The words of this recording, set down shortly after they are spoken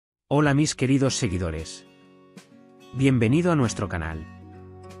Hola mis queridos seguidores. Bienvenido a nuestro canal.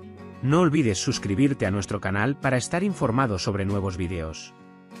 No olvides suscribirte a nuestro canal para estar informado sobre nuevos vídeos.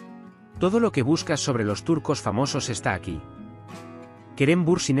 Todo lo que buscas sobre los turcos famosos está aquí. Kerem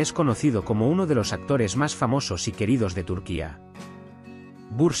Bürsin es conocido como uno de los actores más famosos y queridos de Turquía.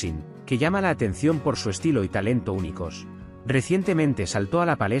 Bürsin, que llama la atención por su estilo y talento únicos, recientemente saltó a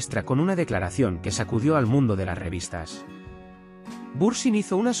la palestra con una declaración que sacudió al mundo de las revistas. Bürsin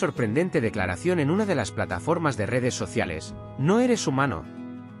hizo una sorprendente declaración en una de las plataformas de redes sociales: "No eres humano".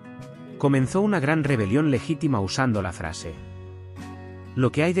 Comenzó una gran rebelión legítima usando la frase.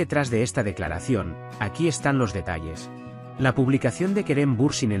 Lo que hay detrás de esta declaración, aquí están los detalles. La publicación de Kerem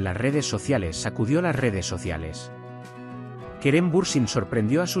Bürsin en las redes sociales sacudió las redes sociales. Kerem Bürsin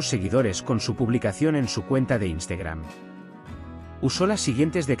sorprendió a sus seguidores con su publicación en su cuenta de Instagram. Usó las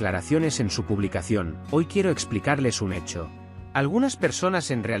siguientes declaraciones en su publicación: "Hoy quiero explicarles un hecho. Algunas personas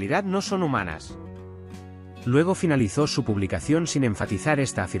en realidad no son humanas". Luego finalizó su publicación sin enfatizar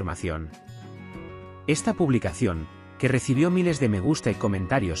esta afirmación. Esta publicación, que recibió miles de me gusta y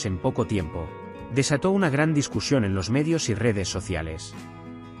comentarios en poco tiempo, desató una gran discusión en los medios y redes sociales.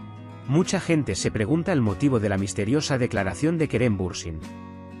 Mucha gente se pregunta el motivo de la misteriosa declaración de Kerem Bürsin.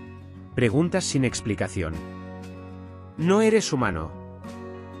 Preguntas sin explicación. ¿No eres humano?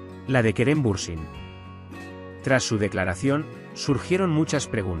 La de Kerem Bürsin. Tras su declaración, surgieron muchas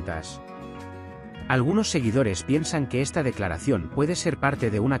preguntas. Algunos seguidores piensan que esta declaración puede ser parte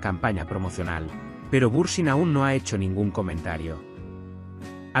de una campaña promocional, pero Bürsin aún no ha hecho ningún comentario.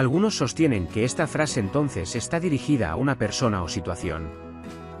 Algunos sostienen que esta frase entonces está dirigida a una persona o situación.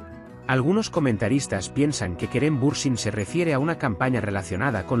 Algunos comentaristas piensan que Kerem Bürsin se refiere a una campaña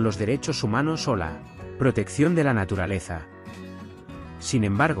relacionada con los derechos humanos o la protección de la naturaleza. Sin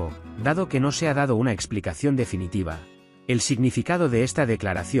embargo, dado que no se ha dado una explicación definitiva, el significado de esta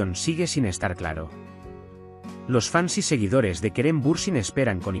declaración sigue sin estar claro. Los fans y seguidores de Kerem Bürsin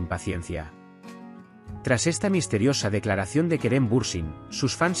esperan con impaciencia. Tras esta misteriosa declaración de Kerem Bürsin,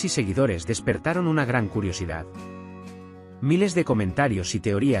 sus fans y seguidores despertaron una gran curiosidad. Miles de comentarios y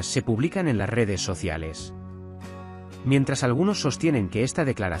teorías se publican en las redes sociales. Mientras algunos sostienen que esta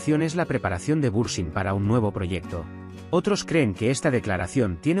declaración es la preparación de Bürsin para un nuevo proyecto, otros creen que esta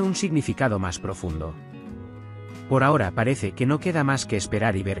declaración tiene un significado más profundo. Por ahora parece que no queda más que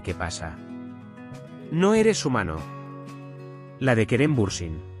esperar y ver qué pasa. No eres humano. La de Kerem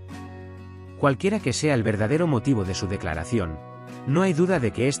Bürsin. Cualquiera que sea el verdadero motivo de su declaración, no hay duda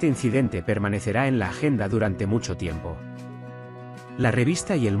de que este incidente permanecerá en la agenda durante mucho tiempo. La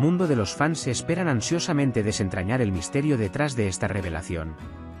revista y el mundo de los fans esperan ansiosamente desentrañar el misterio detrás de esta revelación.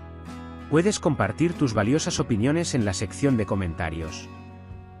 Puedes compartir tus valiosas opiniones en la sección de comentarios.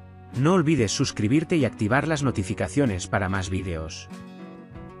 No olvides suscribirte y activar las notificaciones para más vídeos.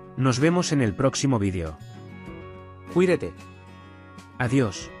 Nos vemos en el próximo vídeo. Cuídate.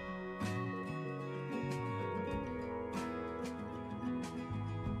 Adiós.